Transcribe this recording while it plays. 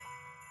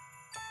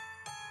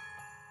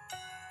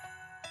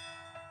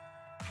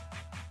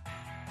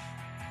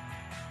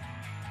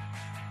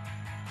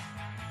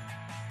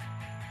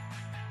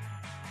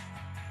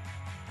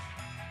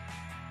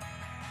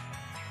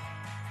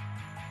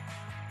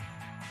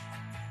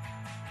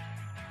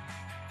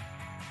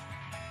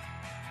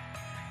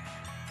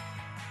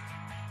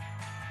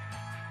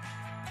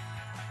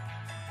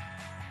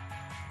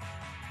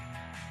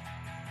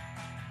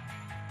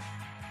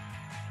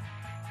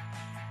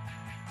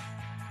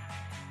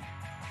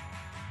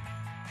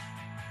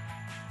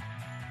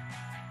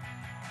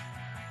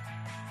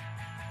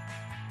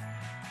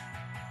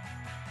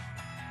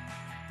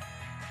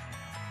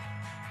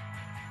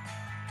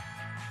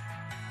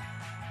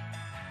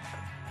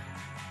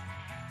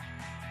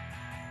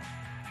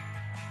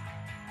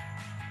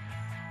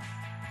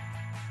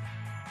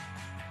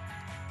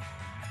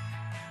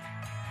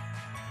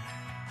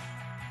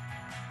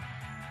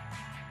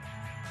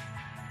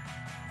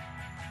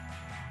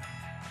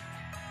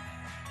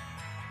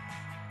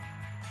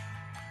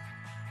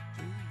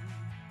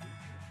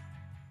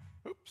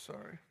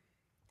Sorry.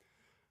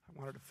 I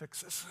wanted to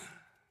fix this.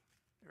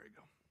 There you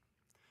go.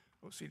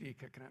 OCD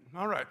kicking in.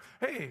 All right.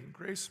 Hey,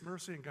 grace,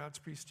 mercy, and God's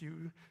peace to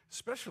you,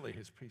 especially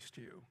his peace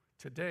to you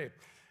today.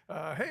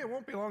 Hey, it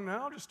won't be long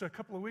now, just a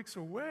couple of weeks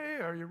away.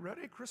 Are you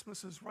ready?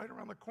 Christmas is right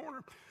around the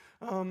corner.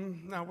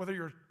 Now, whether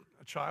you're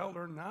a child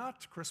or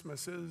not,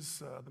 Christmas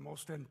is the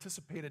most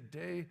anticipated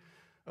day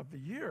of the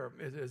year.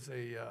 It is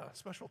a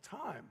special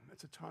time.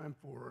 It's a time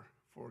for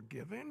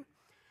giving,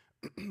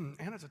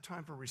 and it's a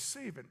time for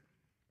receiving.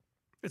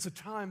 It's a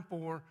time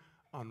for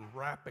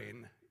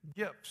unwrapping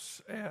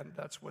gifts, and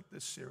that's what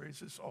this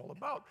series is all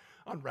about,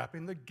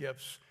 unwrapping the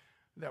gifts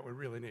that we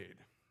really need,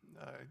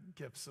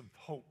 gifts of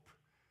hope,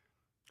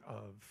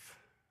 of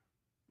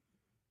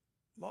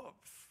love,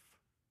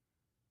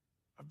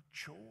 of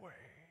joy,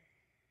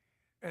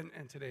 and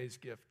today's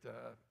gift,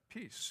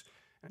 peace.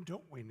 And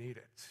don't we need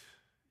it?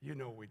 You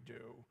know we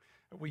do.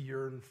 We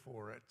yearn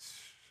for it.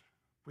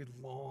 We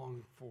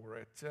long for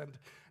it. And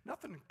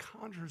nothing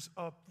conjures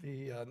up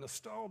the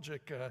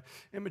nostalgic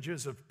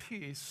images of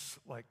peace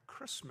like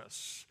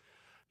Christmas.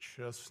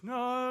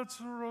 Chestnuts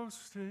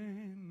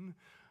roasting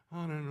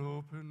on an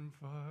open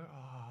fire.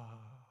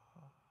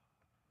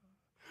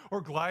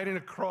 Or gliding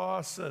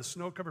across a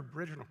snow-covered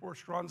bridge in a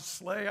horse-drawn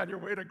sleigh on your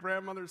way to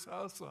grandmother's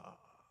house.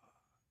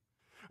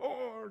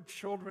 Or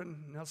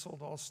children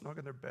nestled all snug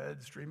in their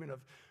beds, dreaming of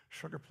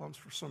sugar plums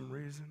for some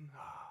reason.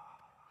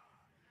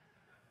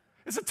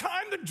 It's a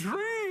time to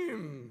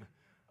dream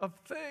of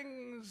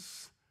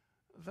things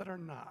that are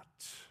not.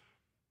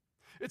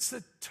 It's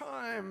a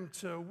time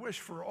to wish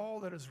for all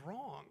that is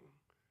wrong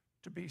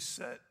to be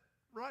set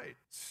right.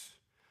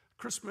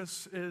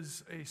 Christmas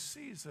is a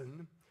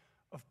season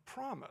of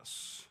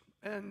promise,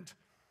 and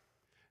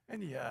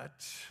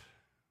yet,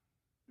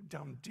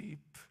 down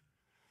deep,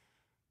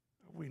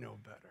 we know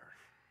better.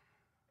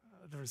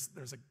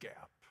 There's a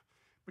gap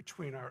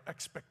between our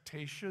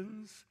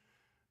expectations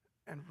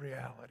and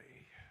reality.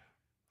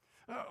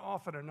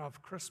 Often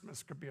enough,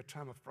 Christmas could be a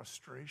time of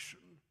frustration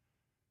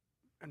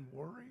and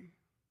worry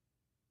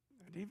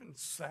and even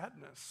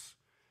sadness.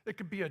 It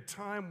could be a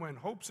time when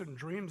hopes and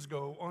dreams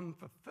go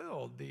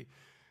unfulfilled. The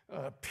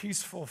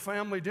peaceful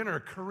family dinner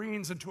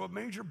careens into a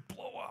major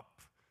blow-up.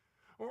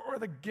 Or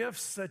the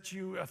gifts that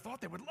you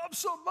thought they would love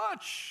so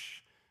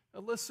much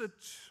elicit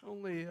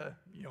only a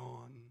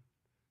yawn.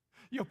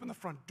 You open the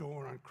front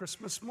door on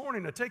Christmas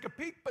morning to take a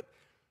peek, but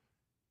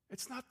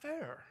it's not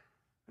there.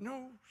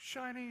 No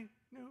shiny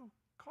new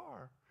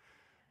car.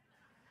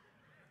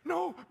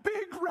 No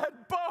big red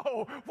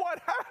bow.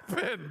 What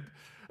happened?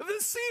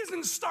 This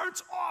season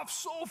starts off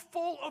so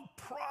full of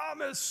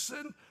promise,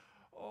 and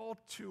all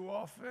too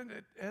often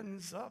it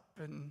ends up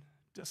in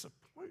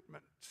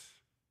disappointment.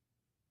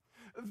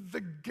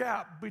 The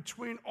gap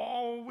between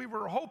all we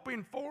were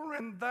hoping for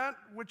and that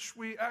which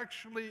we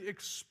actually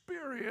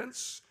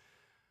experience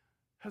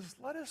has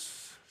led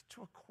us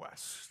to a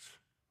quest.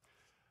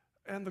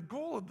 And the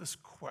goal of this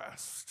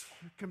quest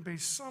can be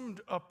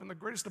summed up in the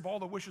greatest of all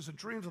the wishes and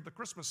dreams of the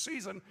Christmas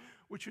season,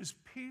 which is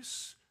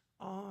peace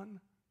on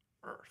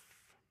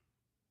earth.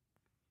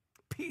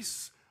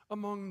 Peace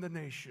among the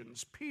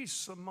nations,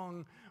 peace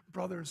among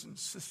brothers and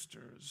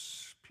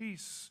sisters,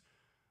 peace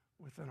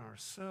within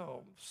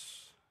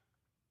ourselves.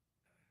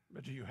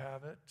 But do you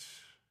have it?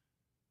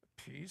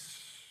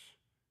 Peace?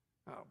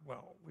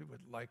 Well, we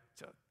would like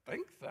to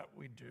think that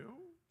we do.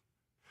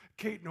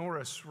 Kate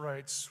Norris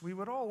writes, we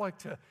would all like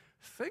to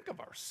think of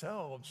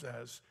ourselves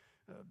as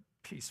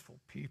peaceful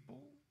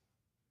people.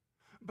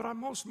 But on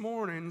most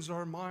mornings,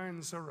 our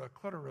minds are a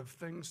clutter of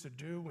things to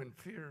do and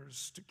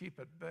fears to keep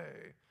at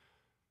bay.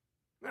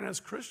 And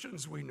as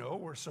Christians, we know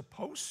we're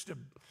supposed to,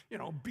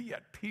 be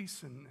at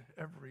peace in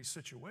every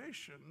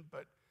situation.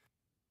 But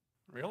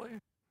really?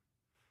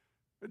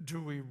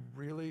 Do we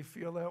really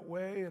feel that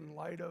way in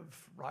light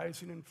of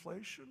rising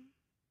inflation?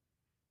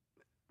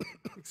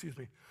 Excuse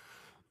me.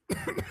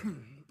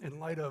 In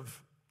light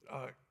of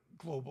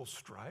global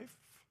strife?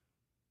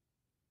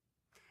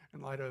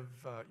 In light of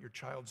your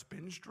child's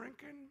binge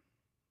drinking?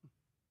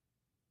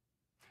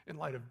 In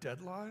light of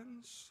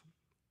deadlines?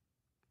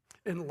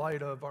 In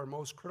light of our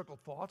most critical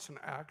thoughts and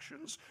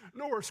actions?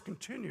 Norris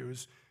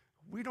continues,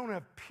 we don't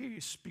have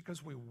peace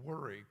because we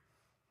worry.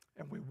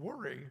 And we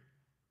worry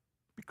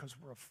because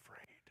we're afraid.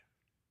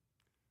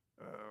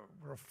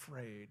 We're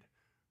afraid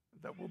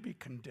that we'll be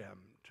condemned.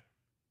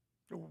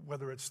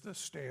 Whether it's the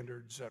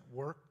standards at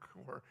work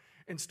or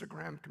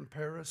Instagram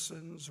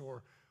comparisons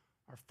or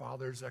our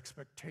Father's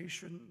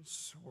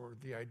expectations or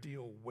the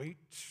ideal weight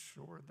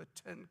or the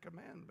 10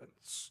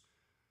 Commandments.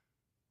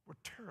 We're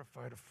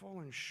terrified of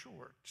falling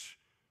short.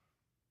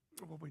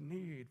 What we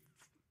need,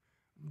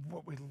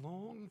 what we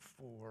long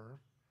for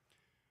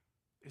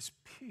is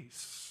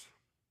peace.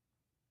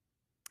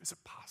 Is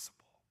it possible?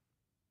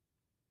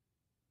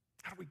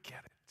 How do we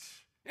get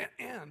it?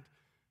 And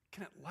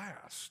can it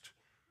last?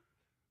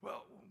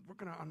 Well, we're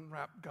going to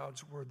unwrap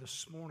God's word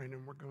this morning,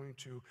 and we're going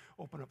to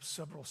open up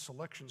several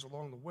selections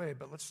along the way,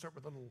 but let's start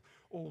with a little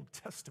Old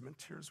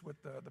Testament. Here's what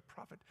the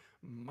prophet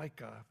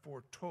Micah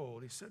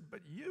foretold. He said, "But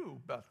you,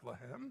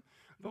 Bethlehem,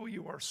 though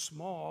you are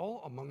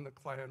small among the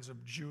clans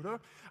of Judah,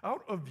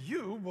 out of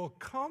you will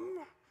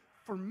come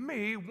for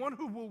me one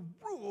who will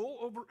rule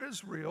over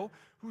Israel,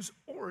 whose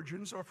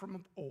origins are from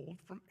of old,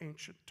 from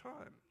ancient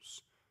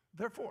times.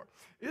 Therefore,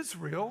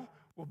 Israel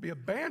will be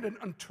abandoned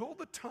until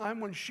the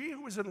time when she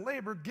who is in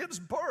labor gives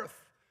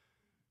birth,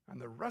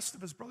 and the rest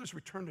of his brothers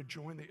return to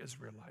join the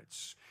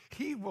Israelites.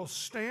 He will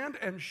stand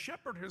and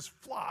shepherd his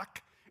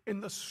flock in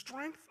the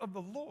strength of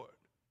the Lord,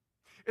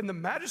 in the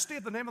majesty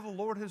of the name of the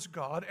Lord his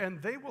God, and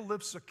they will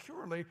live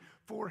securely,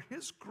 for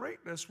his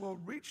greatness will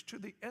reach to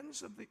the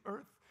ends of the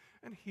earth,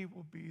 and he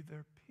will be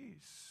their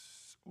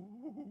peace."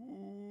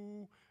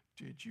 Ooh,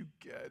 did you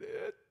get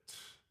it?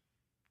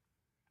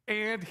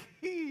 And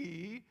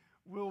he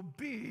will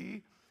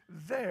be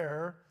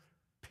their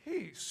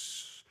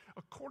peace.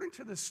 According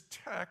to this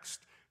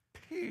text,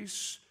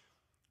 peace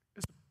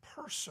is a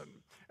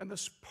person, and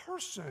this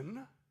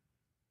person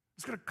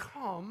is going to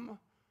come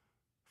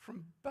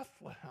from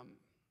Bethlehem.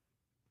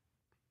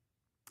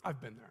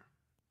 I've been there,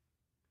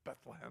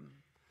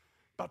 Bethlehem.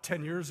 About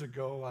 10 years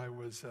ago, I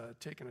was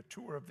taking a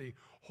tour of the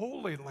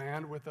Holy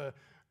Land with a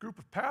group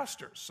of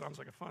pastors. Sounds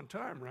like a fun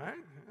time, right?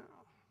 Yeah.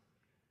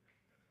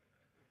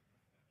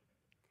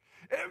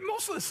 And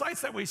most of the sights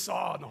that we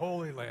saw in the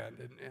Holy Land,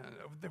 and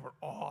they were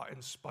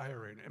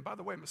awe-inspiring. And by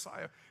the way,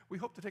 Messiah, we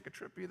hope to take a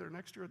trip either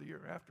next year or the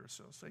year after,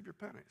 so save your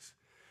pennies.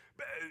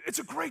 But it's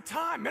a great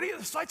time. Many of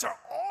the sights are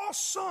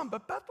awesome,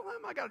 but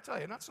Bethlehem, I got to tell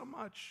you, not so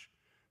much.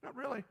 Not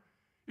really.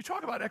 You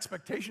talk about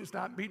expectations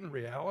not meeting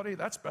reality,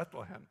 that's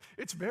Bethlehem.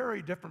 It's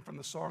very different from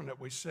the song that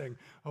we sing,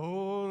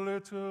 "Oh,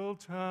 little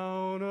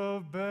town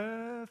of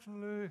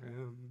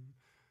Bethlehem,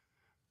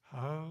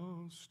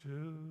 how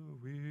still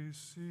we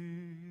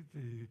see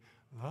thee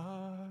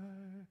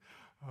lie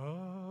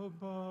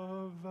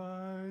above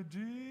thy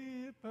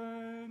deep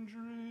and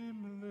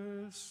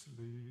dreamless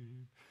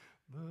sleep.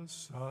 The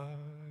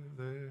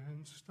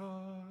silent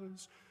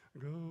stars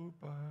go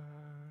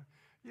by."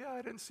 Yeah,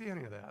 I didn't see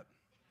any of that.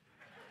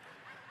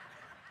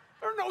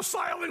 There are no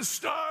silent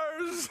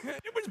stars.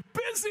 It was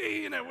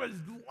busy, and it was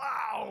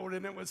loud,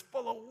 and it was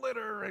full of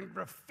litter and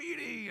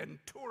graffiti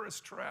and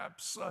tourist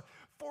traps.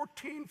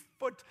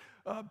 14-foot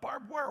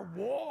barbed wire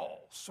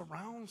wall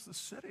surrounds the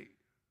city.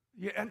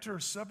 You enter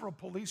several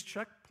police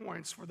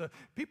checkpoints where the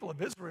people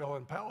of Israel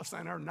and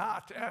Palestine are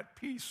not at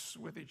peace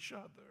with each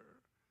other.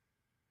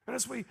 And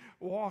as we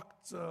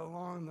walked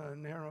along the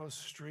narrow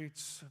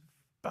streets of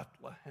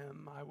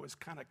Bethlehem, I was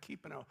kind of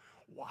keeping a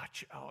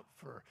watch out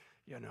for,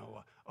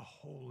 a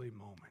holy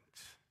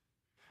moment.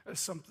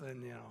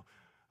 Something,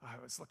 I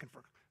was looking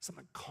for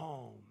something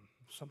calm,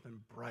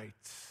 something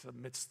bright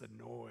amidst the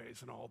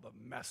noise and all the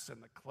mess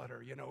and the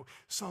clutter,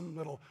 some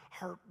little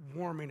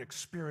heartwarming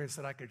experience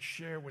that I could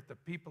share with the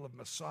people of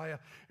Messiah,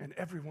 and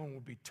everyone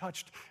would be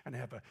touched and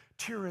have a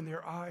tear in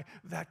their eye,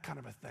 that kind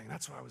of a thing.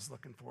 That's what I was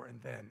looking for.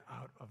 And then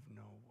out of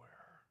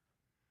nowhere,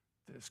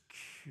 this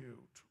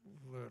cute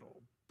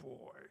little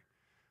boy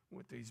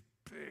with these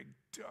big,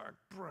 dark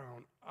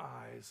brown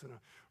eyes and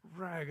a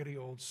raggedy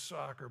old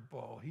soccer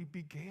ball, he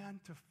began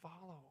to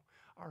follow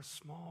our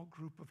small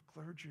group of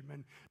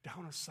clergymen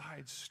down a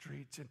side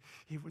street, and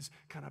he was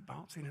kind of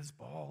bouncing his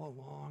ball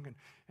along,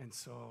 and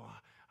so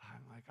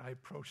I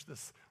approached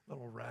this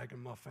little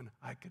ragamuffin.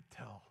 I could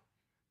tell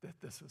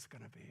that this was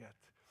going to be it.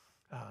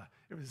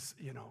 It was,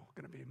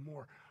 going to be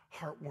more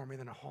heartwarming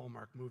than a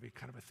Hallmark movie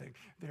kind of a thing.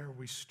 There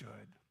we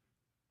stood,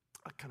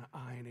 kind of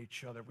eyeing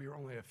each other. We were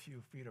only a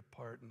few feet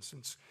apart, and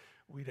since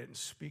we didn't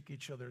speak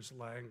each other's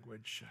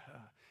language,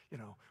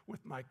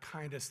 with my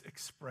kindest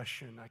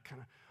expression, I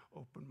kind of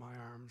opened my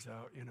arms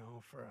out,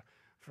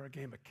 for a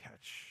game of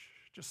catch,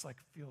 just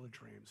like Field of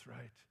Dreams,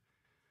 right?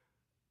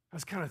 I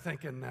was kind of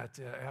thinking that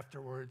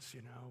afterwards,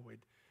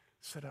 we'd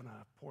sit on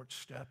a porch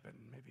step and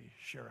maybe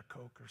share a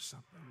Coke or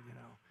something,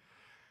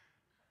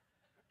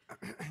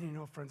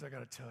 friends, I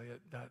got to tell you,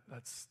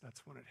 that's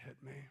when it hit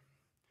me.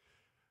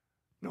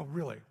 No,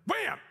 really.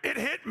 Wham! It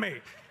hit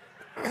me.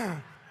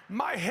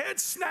 My head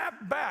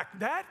snapped back.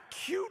 That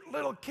cute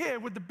little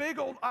kid with the big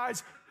old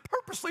eyes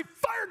purposely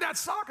fired that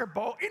soccer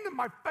ball into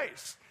my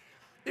face.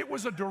 It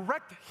was a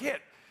direct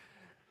hit.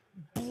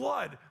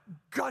 Blood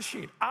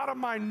gushing out of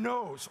my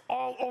nose,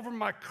 all over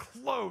my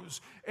clothes.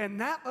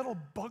 And that little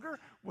bugger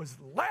was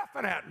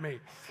laughing at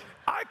me.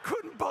 I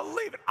couldn't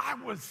believe it. I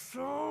was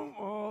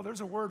so,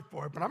 there's a word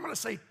for it, but I'm going to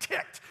say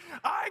ticked.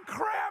 I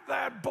grabbed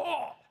that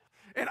ball,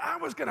 and I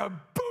was going to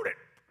boot it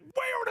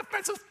way over the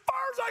fence as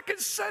far as I could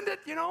send it,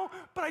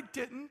 but I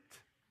didn't.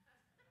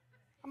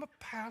 I'm a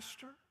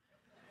pastor.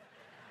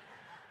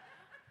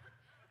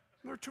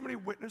 There are too many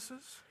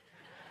witnesses.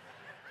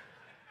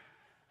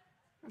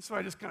 And so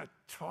I just kind of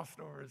tossed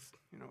over his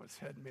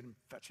head and made him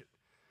fetch it.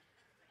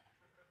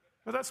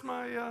 But that's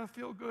my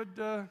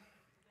feel-good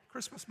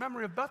Christmas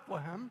memory of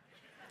Bethlehem.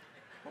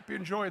 Hope you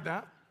enjoyed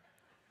that.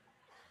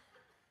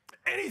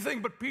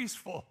 Anything but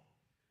peaceful.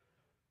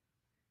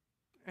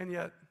 And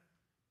yet,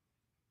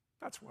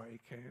 that's why he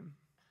came.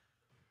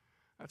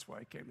 That's why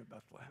he came to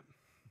Bethlehem.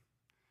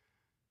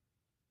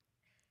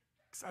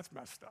 Because that's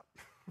messed up.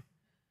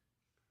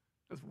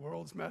 This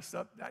world's messed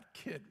up. That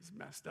kid is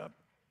messed up.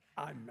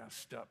 I'm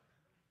messed up.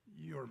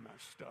 You're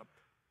messed up.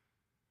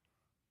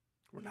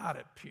 We're not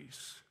at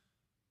peace,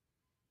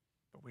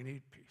 but we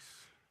need peace,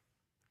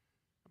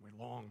 and we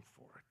long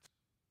for it.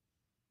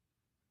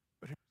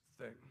 But here's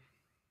the thing.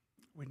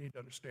 We need to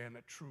understand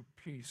that true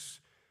peace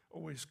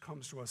always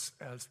comes to us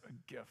as a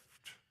gift.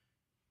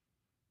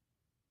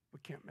 We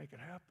can't make it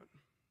happen.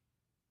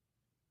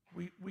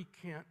 We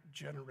can't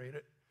generate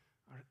it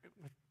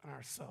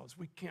ourselves.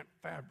 We can't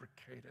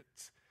fabricate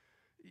it.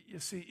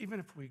 You see, even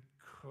if we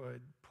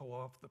could pull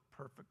off the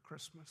perfect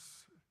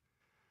Christmas,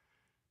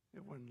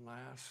 it wouldn't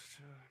last.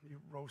 You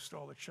roast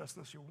all the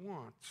chestnuts you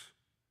want.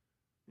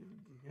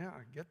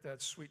 Get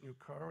that sweet new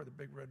car with a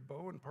big red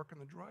bow and park in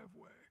the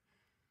driveway.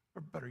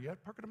 Or better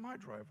yet, park it in my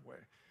driveway.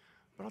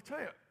 But I'll tell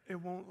you,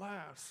 it won't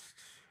last.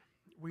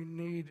 We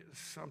need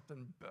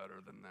something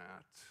better than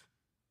that.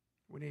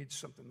 We need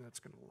something that's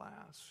going to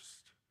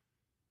last.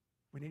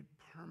 We need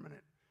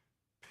permanent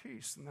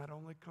peace, and that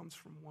only comes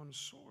from one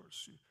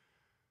source.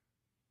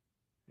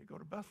 You go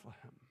to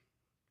Bethlehem.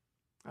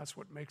 That's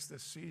what makes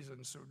this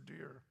season so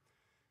dear.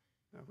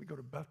 We go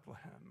to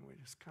Bethlehem, and we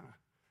just kind of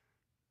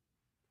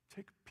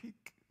take a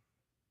peek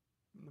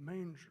in the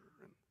manger,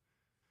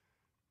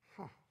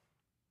 and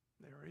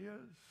there he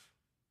is,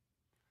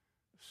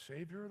 the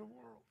Savior of the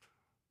world.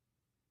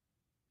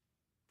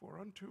 For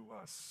unto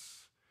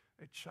us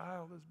a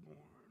child is born,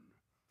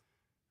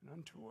 and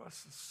unto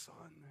us a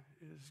son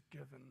is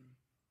given,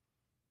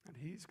 and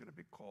he's going to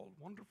be called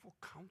Wonderful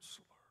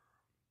Counselor.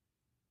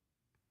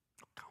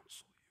 He'll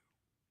counsel you.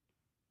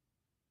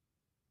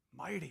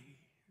 Mighty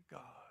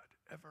God,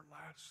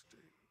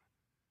 everlasting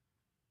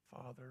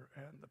Father,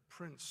 and the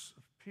Prince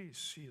of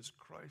Peace. He is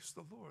Christ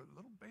the Lord,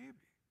 little baby.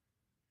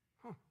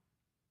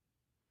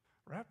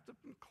 Wrapped up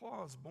in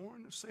cloths,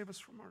 born to save us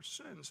from our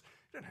sins.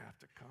 He didn't have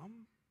to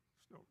come.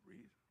 There's no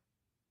reason.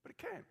 But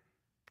he came.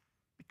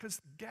 Because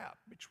the gap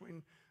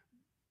between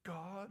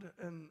God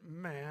and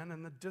man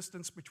and the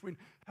distance between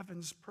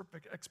heaven's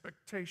perfect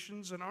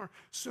expectations and our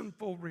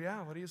sinful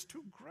reality is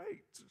too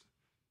great.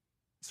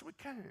 So he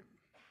came.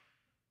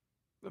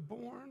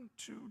 Born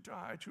to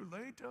die, to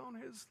lay down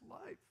his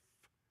life,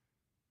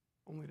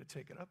 only to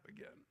take it up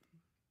again.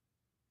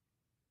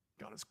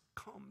 God has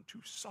come to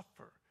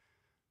suffer,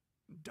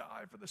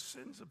 die for the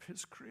sins of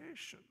his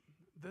creation.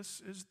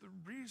 This is the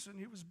reason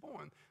he was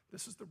born.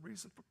 This is the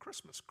reason for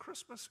Christmas.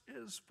 Christmas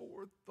is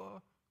for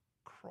the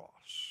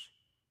cross.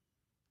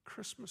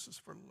 Christmas is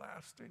for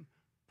lasting,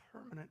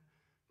 permanent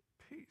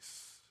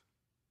peace.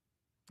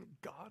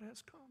 God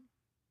has come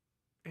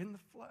in the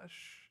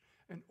flesh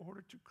in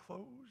order to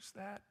close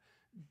that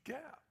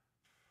gap.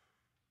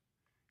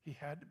 He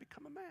had to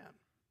become a man,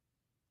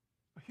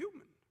 a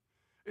human.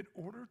 In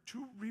order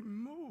to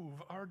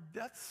remove our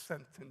death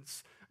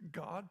sentence,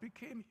 God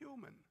became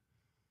human,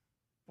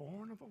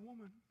 born of a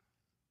woman,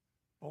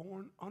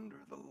 born under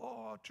the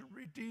law to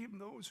redeem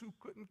those who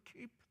couldn't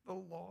keep the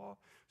law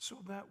so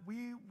that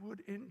we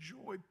would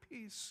enjoy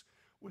peace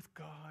with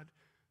God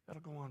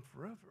that'll go on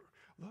forever.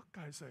 Look,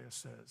 Isaiah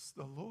says,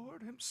 the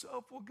Lord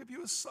himself will give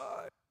you a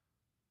sign.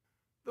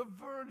 The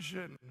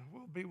virgin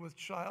will be with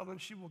child,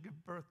 and she will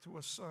give birth to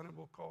a son, and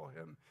will call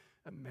him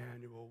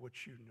Emmanuel,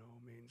 which you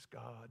know means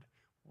God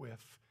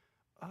with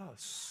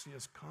us. He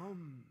has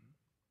come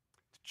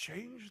to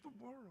change the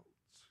world.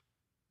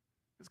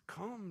 He has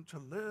come to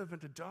live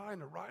and to die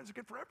and to rise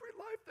again for every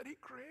life that he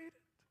created.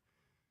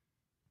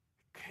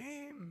 He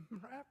came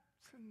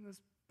wrapped in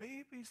this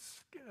baby's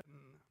skin.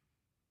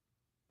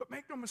 But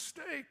make no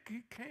mistake,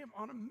 he came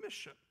on a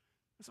mission.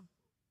 There's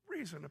a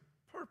reason,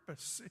 a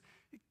purpose.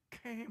 He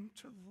came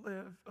to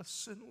live a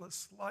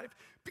sinless life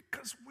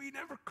because we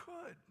never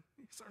could.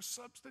 He's our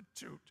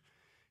substitute.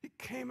 He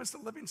came as the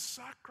living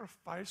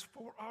sacrifice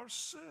for our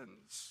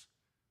sins.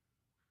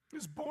 He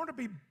was born to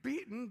be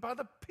beaten by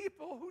the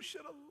people who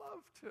should have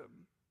loved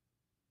him.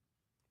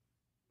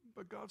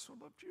 But God so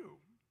loved you.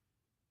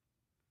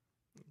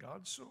 And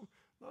God so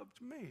loved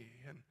me.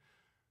 And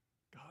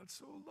God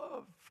so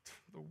loved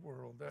the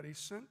world that he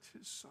sent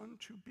his son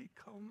to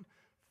become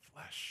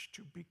flesh,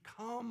 to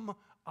become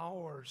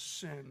our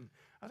sin.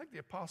 I think the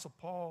Apostle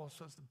Paul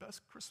says the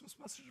best Christmas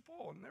message of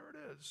all, and there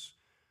it is.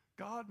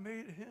 God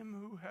made him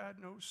who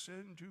had no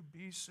sin to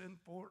be sin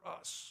for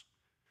us,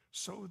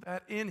 so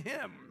that in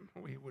him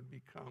we would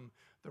become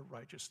the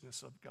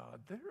righteousness of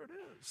God. There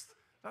it is.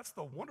 That's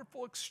the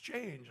wonderful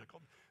exchange.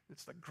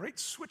 It's the great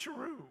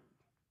switcheroo.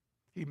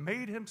 He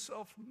made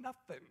himself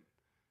nothing,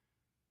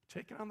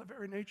 taking on the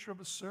very nature of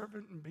a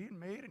servant and being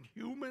made in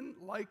human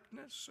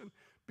likeness and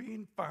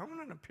being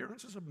found in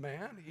appearance as a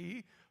man.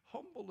 He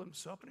humbled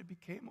himself and he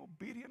became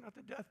obedient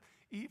unto death,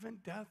 even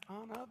death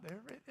on a,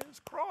 there it is,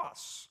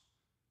 cross.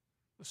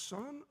 The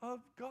Son of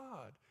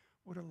God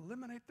would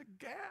eliminate the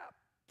gap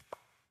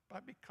by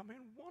becoming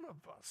one of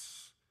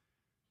us.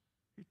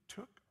 He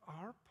took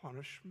our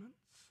punishments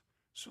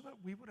so that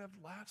we would have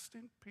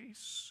lasting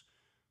peace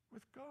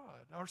with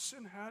God. Our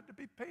sin had to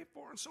be paid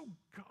for, and so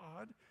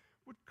God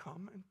would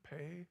come and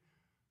pay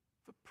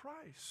the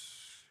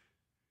price.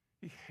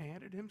 He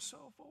handed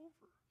himself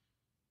over.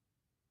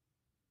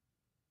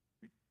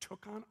 He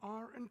took on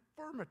our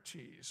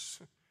infirmities,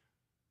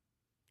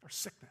 our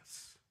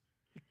sickness.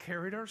 He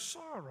carried our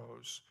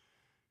sorrows.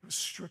 He was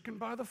stricken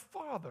by the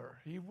Father.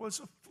 He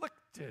was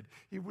afflicted.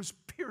 He was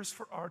pierced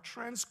for our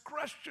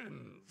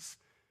transgressions.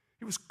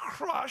 He was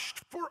crushed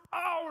for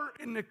our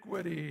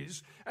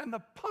iniquities. And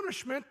the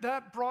punishment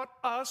that brought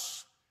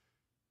us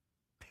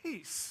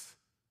peace.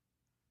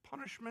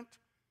 Punishment,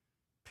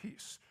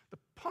 peace. The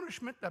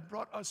punishment that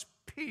brought us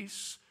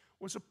peace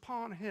was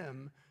upon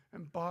him,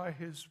 and by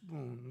his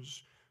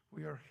wounds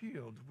we are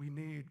healed. We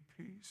need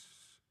peace.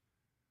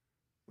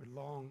 We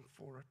long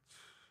for it.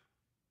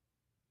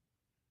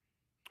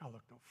 I'll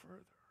look no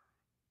further.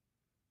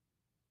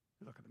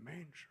 You look at the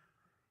manger.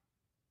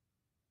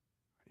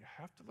 You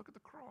have to look at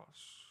the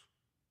cross.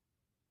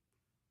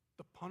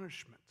 The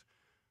punishment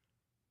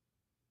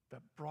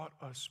that brought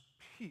us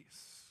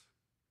peace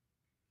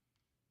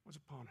was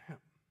upon him.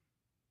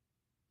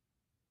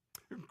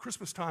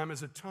 Christmas time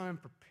is a time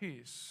for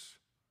peace,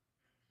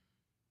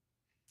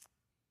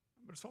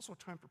 but it's also a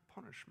time for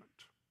punishment.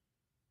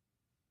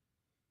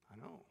 I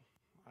know,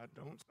 that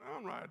don't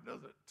sound right,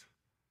 does it?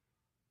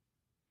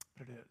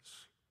 But it is.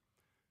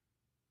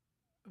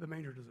 The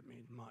manger doesn't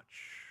mean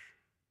much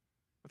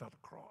without the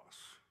cross.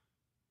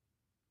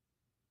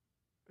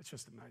 It's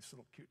just a nice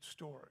little cute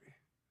story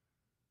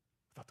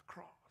without the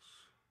cross.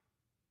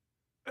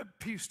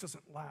 Peace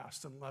doesn't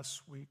last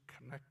unless we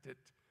connect it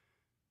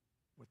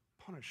with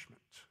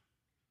punishment.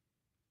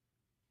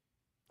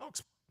 I'll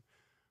explain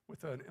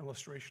with an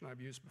illustration I've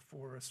used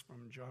before. It's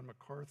from John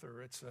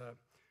MacArthur. It's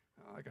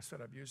like I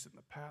said, I've used it in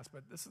the past,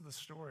 but this is the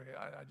story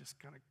I just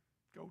kind of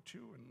go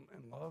to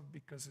and love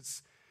because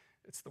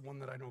it's the one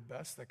that I know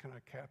best that kind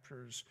of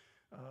captures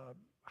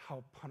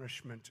how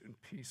punishment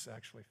and peace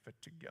actually fit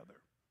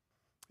together.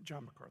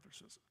 John MacArthur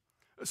says,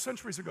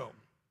 centuries ago,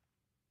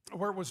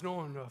 where it was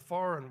known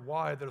far and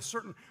wide that a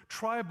certain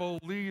tribal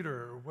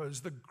leader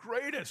was the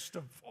greatest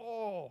of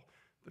all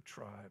the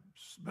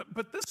tribes.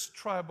 But this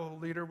tribal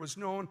leader was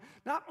known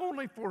not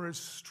only for his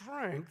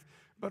strength,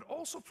 but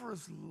also for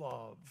his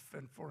love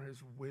and for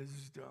his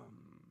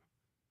wisdom.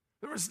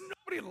 There was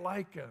nobody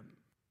like him.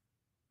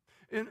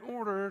 In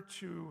order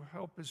to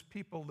help his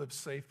people live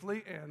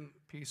safely and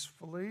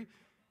peacefully,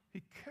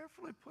 he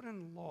carefully put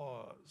in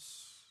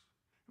laws.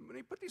 And when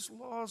he put these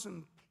laws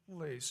in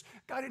place,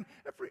 guiding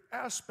every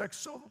aspect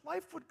so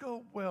life would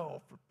go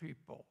well for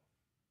people,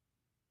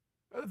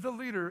 the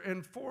leader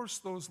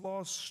enforced those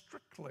laws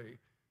strictly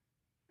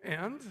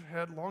and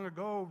had long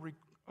ago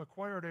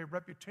acquired a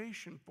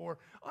reputation for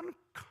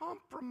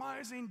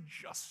uncompromising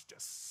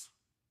justice.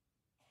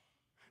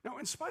 Now,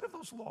 in spite of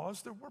those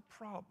laws, there were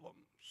problems.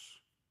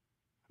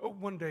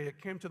 One day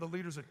it came to the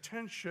leader's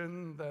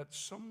attention that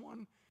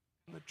someone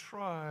in the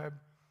tribe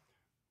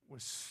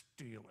was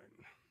stealing.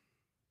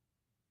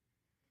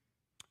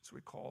 So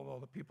he called all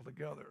the people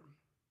together.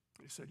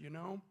 He said, you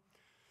know,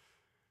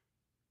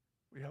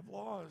 we have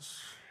laws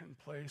in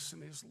place,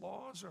 and these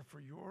laws are for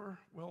your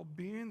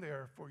well-being. They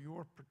are for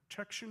your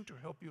protection to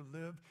help you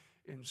live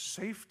in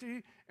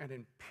safety and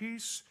in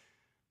peace.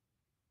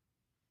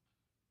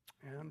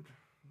 And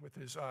with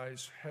his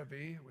eyes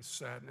heavy with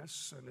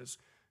sadness and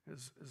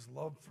his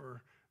love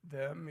for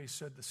them, he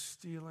said, the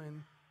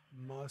stealing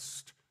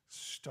must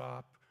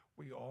stop.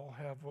 We all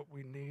have what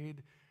we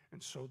need.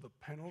 And so the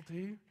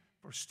penalty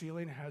for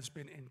stealing has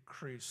been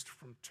increased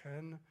from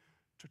 10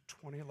 to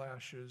 20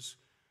 lashes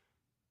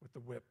with the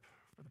whip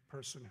for the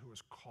person who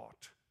is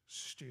caught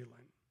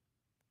stealing.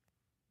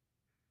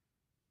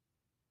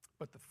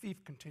 But the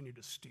thief continued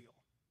to steal.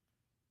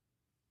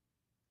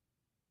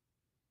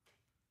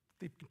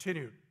 The thief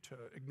continued to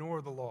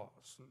ignore the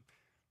laws and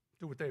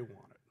do what they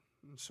wanted.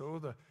 And so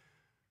the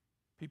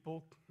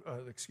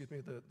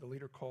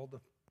leader called the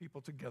people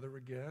together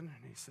again,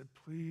 and he said,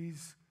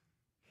 please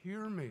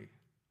hear me.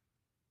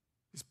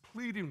 He's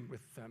pleading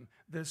with them.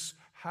 This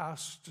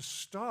has to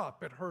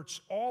stop. It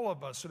hurts all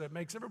of us, and it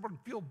makes everyone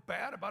feel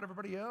bad about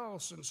everybody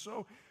else. And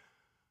so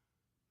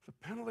the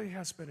penalty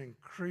has been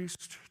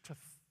increased to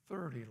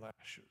 30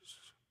 lashes.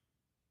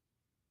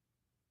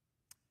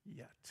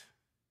 Yet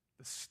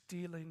the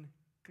stealing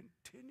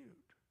continued.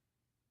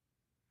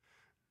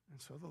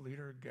 And so the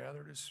leader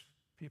gathered his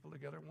people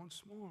together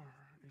once more.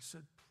 And he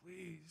said,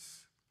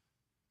 please,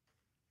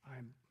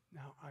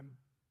 I'm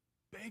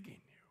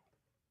begging you.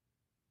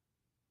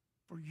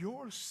 For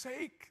your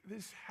sake,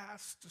 this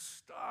has to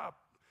stop.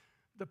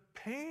 The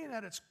pain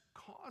that it's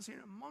causing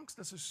amongst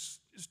us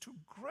is too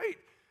great.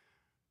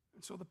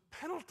 And so the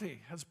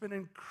penalty has been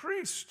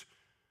increased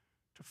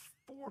to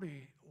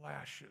 40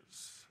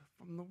 lashes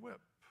from the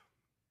whip.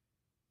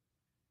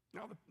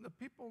 Now, the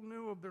people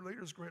knew of their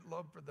leader's great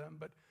love for them,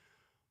 but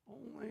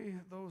only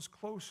those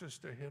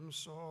closest to him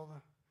saw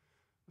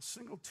a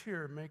single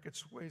tear make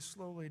its way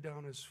slowly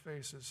down his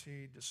face as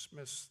he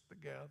dismissed the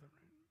gathering.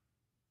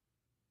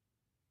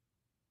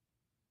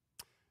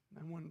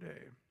 And then one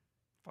day,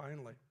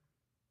 finally,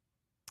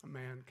 a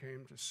man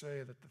came to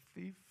say that the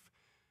thief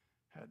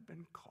had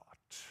been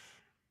caught.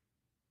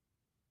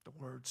 The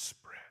word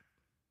spread.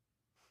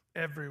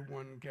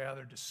 Everyone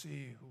gathered to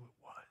see who it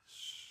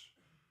was.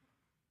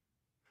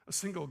 A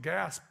single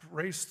gasp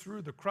raced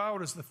through the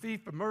crowd as the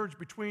thief emerged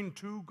between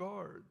two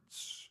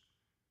guards.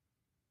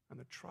 And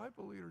the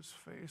tribal leader's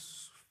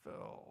face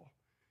fell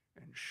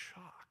in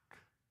shock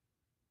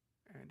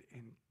and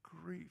in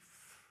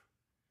grief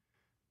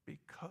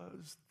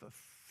because the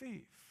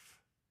thief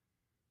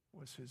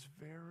was his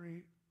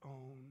very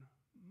own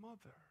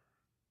mother,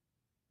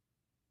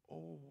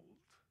 old,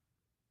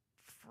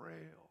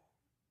 frail.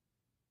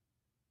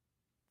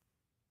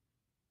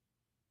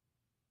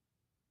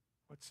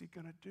 What's he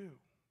going to do?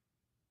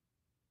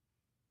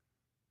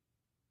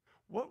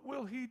 What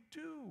will he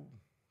do?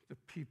 The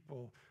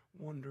people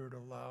wondered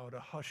aloud, a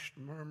hushed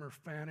murmur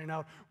fanning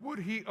out. Would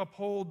he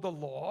uphold the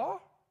law?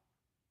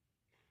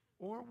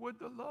 Or would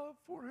the love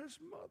for his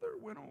mother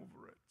win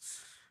over it?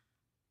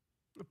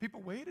 The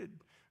people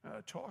waited,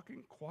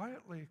 talking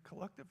quietly,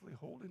 collectively,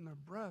 holding their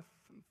breath.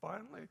 And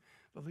finally,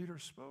 the leader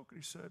spoke, and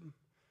he said,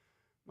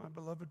 "My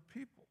beloved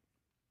people."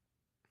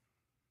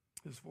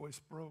 His voice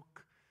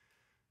broke,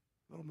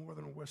 a little more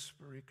than a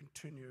whisper. He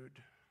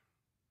continued,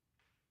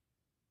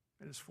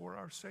 "It is for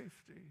our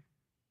safety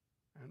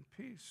and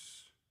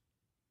peace.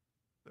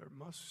 There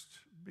must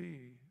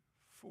be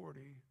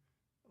 40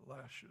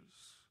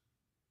 lashes.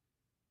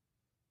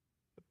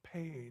 The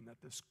pain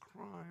that this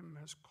crime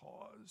has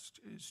caused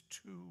is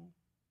too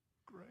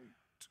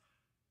great."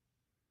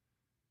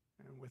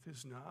 And with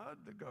his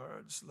nod, the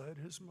guards led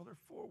his mother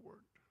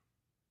forward.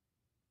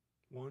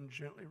 One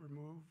gently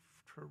removed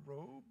her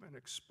robe and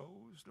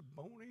exposed a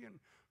bony and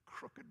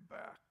crooked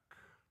back.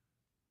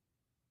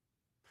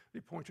 The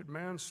appointed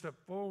man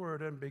stepped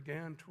forward and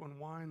began to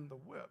unwind the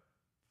whip.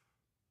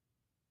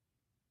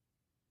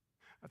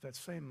 At that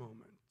same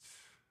moment,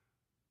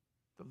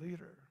 the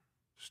leader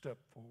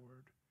stepped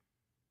forward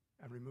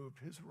and removed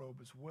his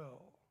robe as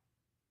well,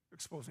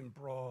 exposing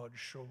broad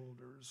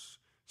shoulders,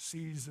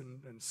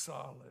 seasoned and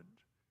solid.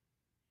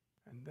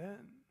 And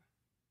then,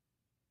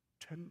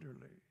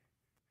 tenderly,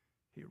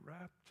 he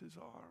wrapped his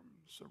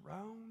arms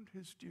around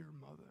his dear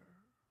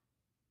mother,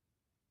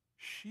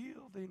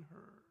 shielding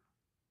her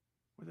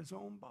with his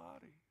own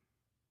body.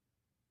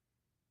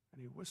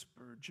 And he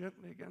whispered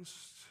gently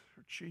against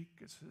her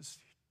cheek as his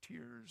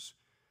tears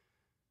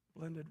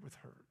blended with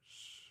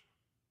hers.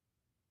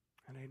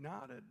 And he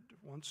nodded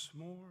once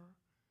more,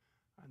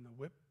 and the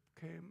whip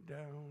came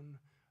down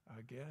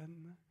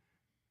again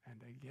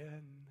and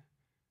again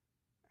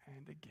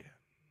and again.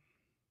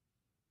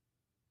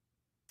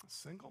 A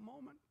single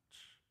moment,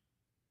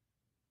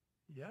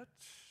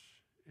 yet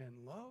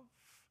in love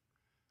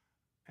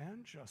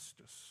and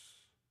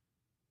justice,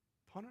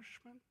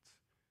 punishment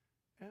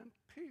and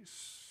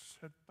peace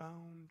had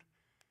found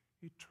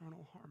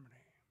eternal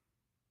harmony.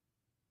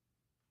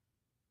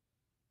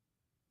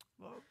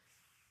 Love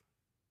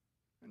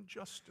and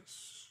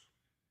justice.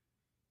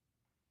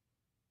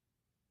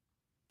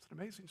 It's an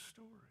amazing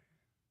story.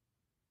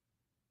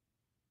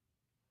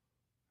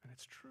 And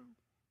it's true.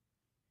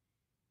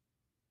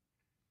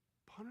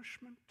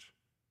 Punishment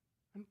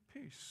and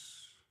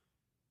peace.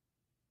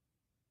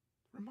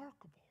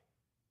 Remarkable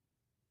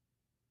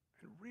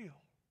and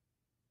real.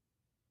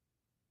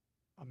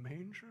 A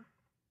manger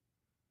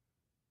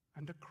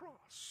and a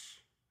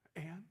cross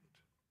and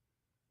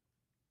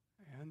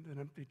an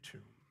empty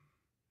tomb.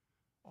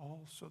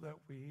 All so that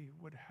we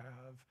would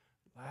have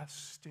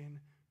lasting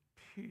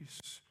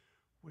peace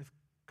with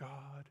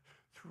God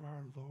through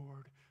our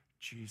Lord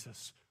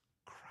Jesus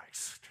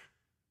Christ.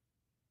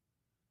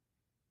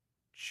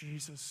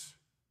 Jesus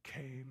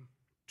came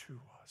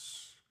to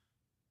us.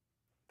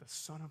 The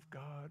Son of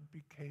God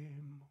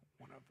became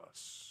one of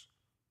us,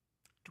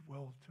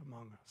 dwelt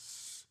among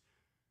us,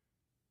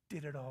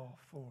 did it all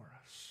for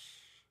us.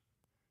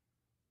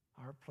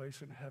 Our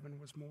place in heaven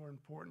was more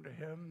important to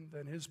him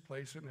than his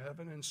place in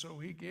heaven, and so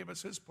he gave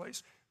us his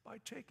place by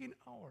taking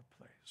our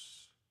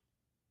place.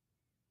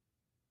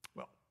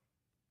 Well,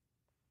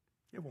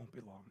 it won't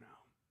be long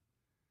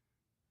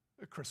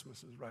now.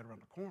 Christmas is right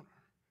around the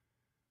corner,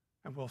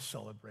 and we'll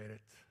celebrate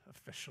it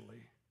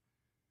officially.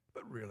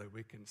 But really,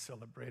 we can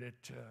celebrate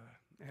it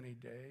any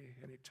day,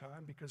 any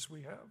time, because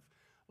we have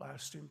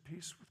lasting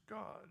peace with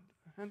God.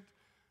 And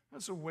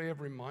as a way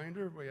of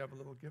reminder, we have a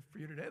little gift for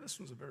you today. This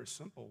one's a very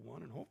simple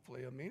one and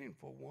hopefully a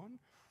meaningful one.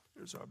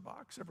 Here's our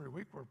box. Every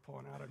week we're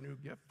pulling out a new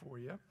gift for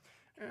you.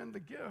 And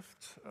the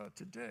gift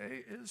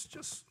today is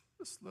just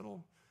this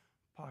little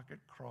pocket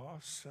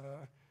cross.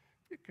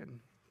 You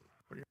can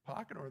put it in your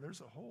pocket, or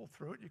there's a hole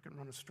through it. You can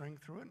run a string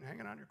through it and hang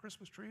it on your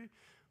Christmas tree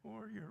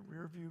or your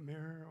rear view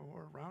mirror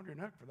or around your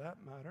neck for that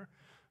matter.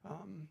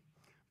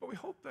 But we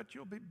hope that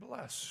you'll be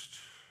blessed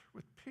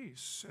with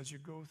peace as you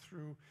go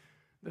through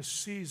this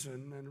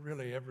season, and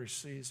really every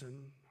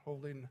season,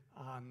 holding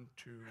on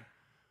to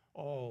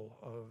all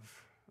of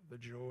the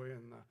joy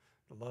and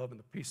the love and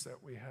the peace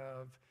that we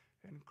have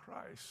in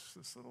Christ.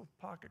 This little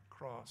pocket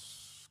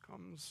cross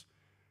comes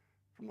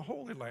from the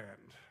Holy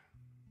Land,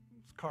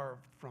 It's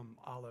carved from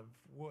olive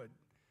wood.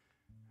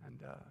 And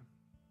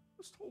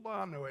just hold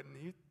on to it,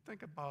 and you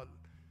think about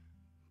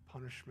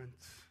punishment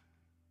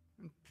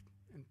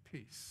and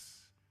peace.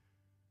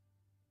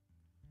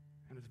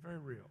 And it's very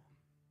real.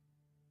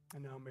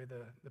 And now may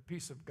the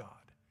peace of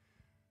God,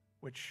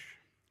 which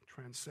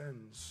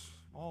transcends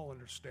all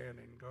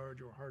understanding, guard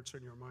your hearts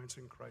and your minds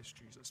in Christ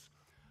Jesus.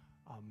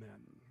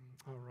 Amen.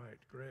 All right,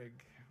 Greg,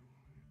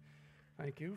 thank you.